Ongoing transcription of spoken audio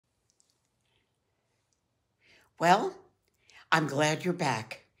Well, I'm glad you're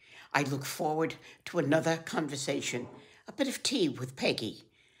back. I look forward to another conversation, a bit of tea with Peggy.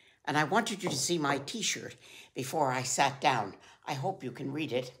 And I wanted you to see my t-shirt before I sat down. I hope you can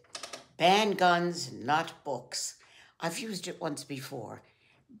read it. Ban guns, not books. I've used it once before,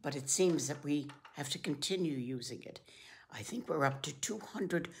 but it seems that we have to continue using it. I think we're up to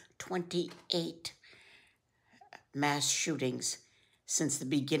 228 mass shootings since the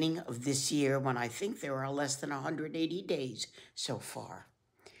beginning of this year, when I think there are less than 180 days so far.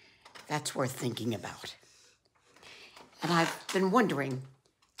 That's worth thinking about. And I've been wondering,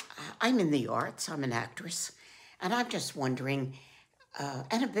 I'm in the arts, I'm an actress, and I'm just wondering,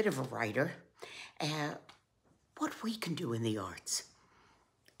 and a bit of a writer, what we can do in the arts.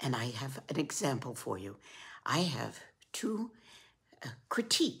 And I have an example for you. I have two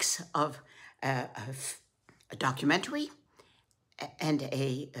critiques of a documentary and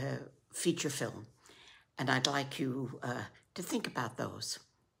a feature film. And I'd like you to think about those,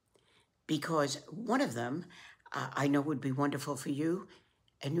 because one of them I know would be wonderful for you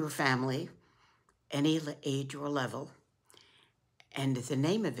and your family, any age or level. And the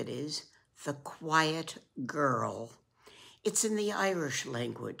name of it is The Quiet Girl. It's in the Irish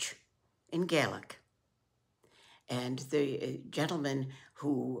language, in Gaelic. And the gentleman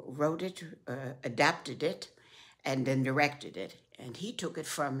who wrote it, adapted it, and then directed it. And he took it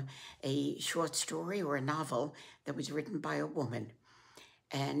from a short story or a novel that was written by a woman.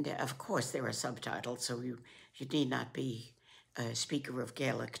 And of course there are subtitles, so you need not be a speaker of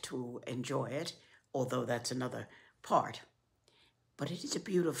Gaelic to enjoy it, although that's another part. But it is a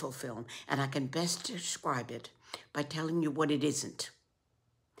beautiful film, and I can best describe it by telling you what it isn't.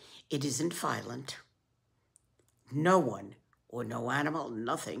 It isn't violent. No one, or no animal,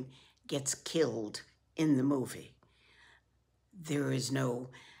 nothing, gets killed in the movie. There is no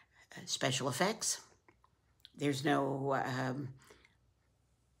special effects. There's no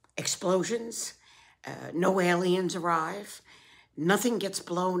explosions. No aliens arrive. Nothing gets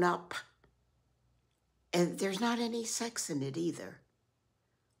blown up. And there's not any sex in it either.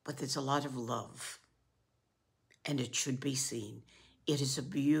 But there's a lot of love. And it should be seen. It is a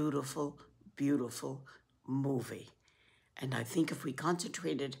beautiful, beautiful movie. And I think if we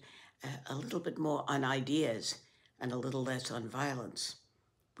concentrated a little bit more on ideas and a little less on violence,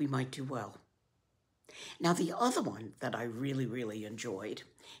 we might do well. Now, the other one that I really, really enjoyed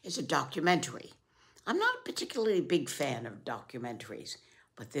is a documentary. I'm not a particularly big fan of documentaries,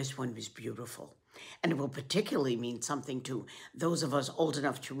 but this one was beautiful. And it will particularly mean something to those of us old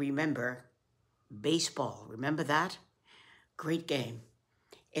enough to remember baseball. Remember that? Great game.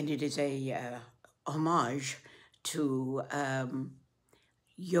 And it is a homage to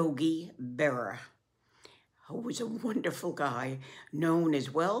Yogi Berra, who was a wonderful guy, known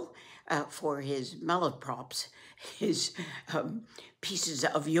as well for his malaprops, his pieces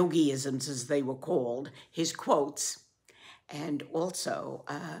of yogiisms, as they were called, his quotes. And also,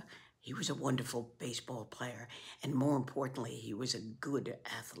 he was a wonderful baseball player. And more importantly, he was a good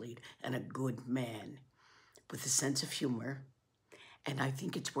athlete and a good man with a sense of humor. And I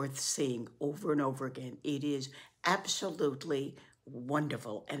think it's worth seeing over and over again. It is absolutely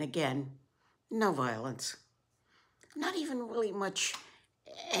wonderful. And again, no violence. Not even really much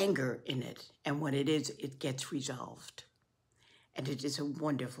anger in it. And when it is, it gets resolved. And it is a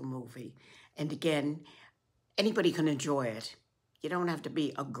wonderful movie. And again, anybody can enjoy it. You don't have to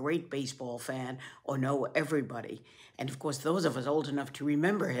be a great baseball fan or know everybody. And of course, those of us old enough to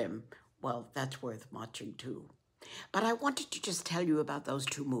remember him, well, that's worth watching too. But I wanted to just tell you about those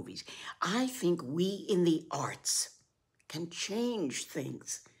two movies. I think we in the arts can change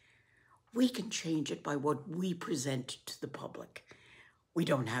things. We can change it by what we present to the public. We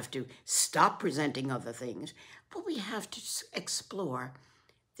don't have to stop presenting other things, but we have to explore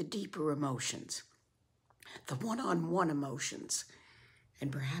the deeper emotions, the one-on-one emotions.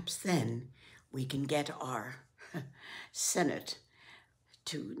 And perhaps then we can get our Senate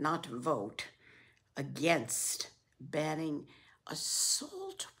to not vote against banning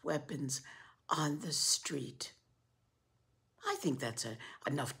assault weapons on the street. I think that's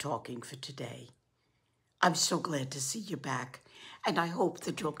enough talking for today. I'm so glad to see you back, and I hope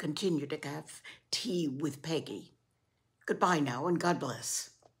that you'll continue to have tea with Peggy. Goodbye now, and God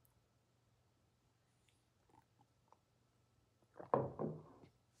bless.